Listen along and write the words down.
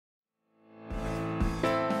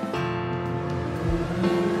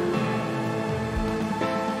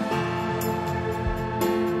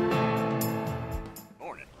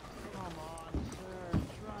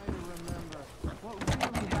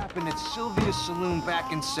Sylvia's saloon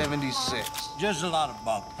back in '76. Just a lot of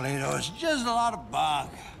bunk, Plato. It's just a lot of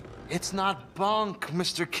bunk. It's not bunk,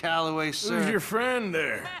 Mr. Calloway, sir. Who's your friend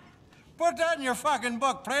there? Put that in your fucking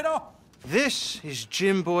book, Plato. This is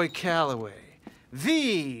Jim Boy Calloway.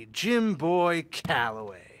 The Jim Boy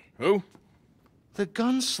Calloway. Who? The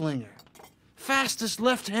gunslinger. Fastest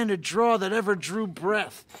left-handed draw that ever drew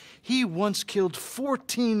breath. He once killed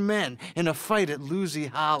 14 men in a fight at Lucy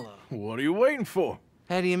Hollow. What are you waiting for?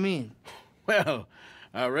 How do you mean? Well,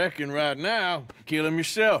 I reckon right now, kill him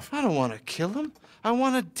yourself. I don't want to kill him. I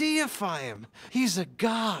want to deify him. He's a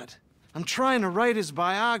god. I'm trying to write his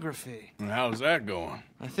biography. And how's that going?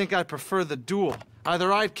 I think I prefer the duel.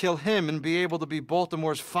 Either I'd kill him and be able to be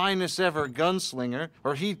Baltimore's finest ever gunslinger,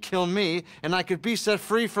 or he'd kill me and I could be set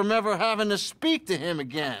free from ever having to speak to him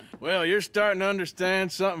again. Well, you're starting to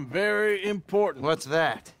understand something very important. What's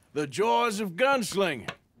that? The joys of gunslinging.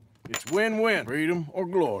 It's win-win, freedom or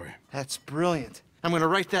glory. That's brilliant. I'm gonna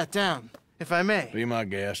write that down, if I may. Be my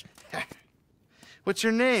guest. What's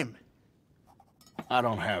your name? I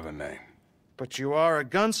don't have a name. But you are a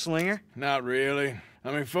gunslinger. Not really.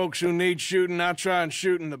 I mean, folks who need shooting, I try and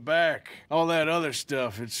shoot in the back. All that other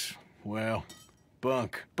stuff, it's, well,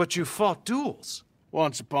 bunk. But you fought duels.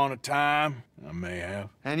 Once upon a time, I may have.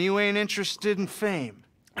 And you ain't interested in fame.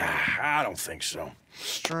 I don't think so.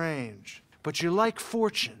 Strange. But you like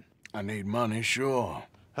fortune. I need money, sure.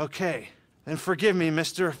 Okay. Then forgive me,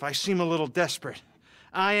 mister, if I seem a little desperate.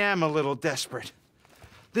 I am a little desperate.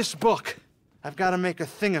 This book, I've got to make a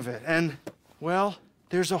thing of it, and, well,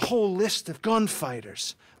 there's a whole list of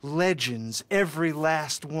gunfighters. Legends, every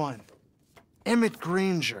last one. Emmett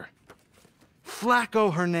Granger,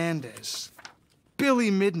 Flaco Hernandez, Billy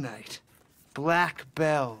Midnight, Black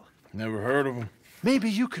Bell. Never heard of him. Maybe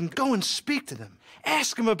you can go and speak to them.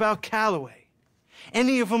 Ask them about Calloway.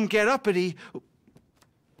 Any of them get uppity,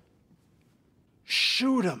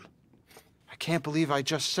 shoot them. I can't believe I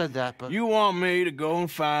just said that, but... You want me to go and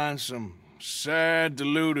find some sad,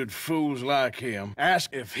 deluded fools like him,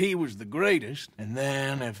 ask if he was the greatest, and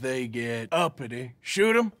then if they get uppity,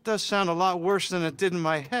 shoot him? Does sound a lot worse than it did in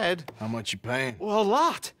my head. How much you paying? Well, a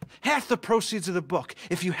lot. Half the proceeds of the book,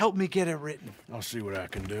 if you help me get it written. I'll see what I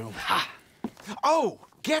can do. Ha! Oh,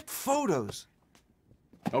 get photos.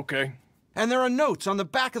 Okay. And there are notes on the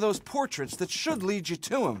back of those portraits that should lead you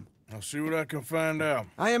to him. I'll see what I can find out.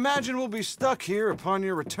 I imagine we'll be stuck here upon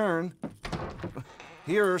your return.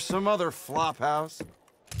 Here are some other flophouse.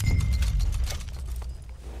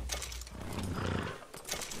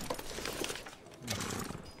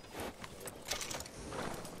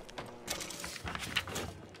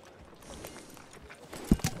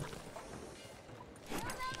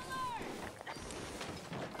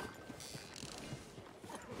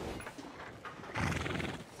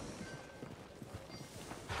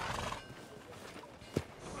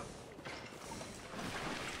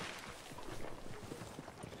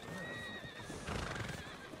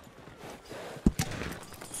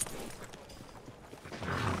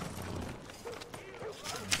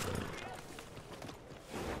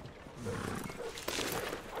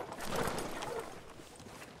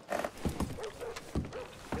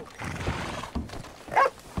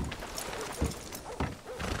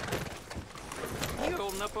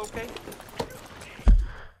 Holding up okay?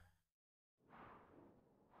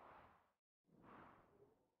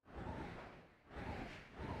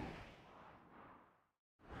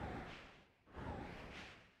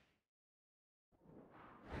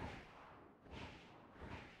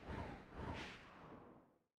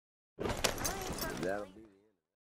 That'll be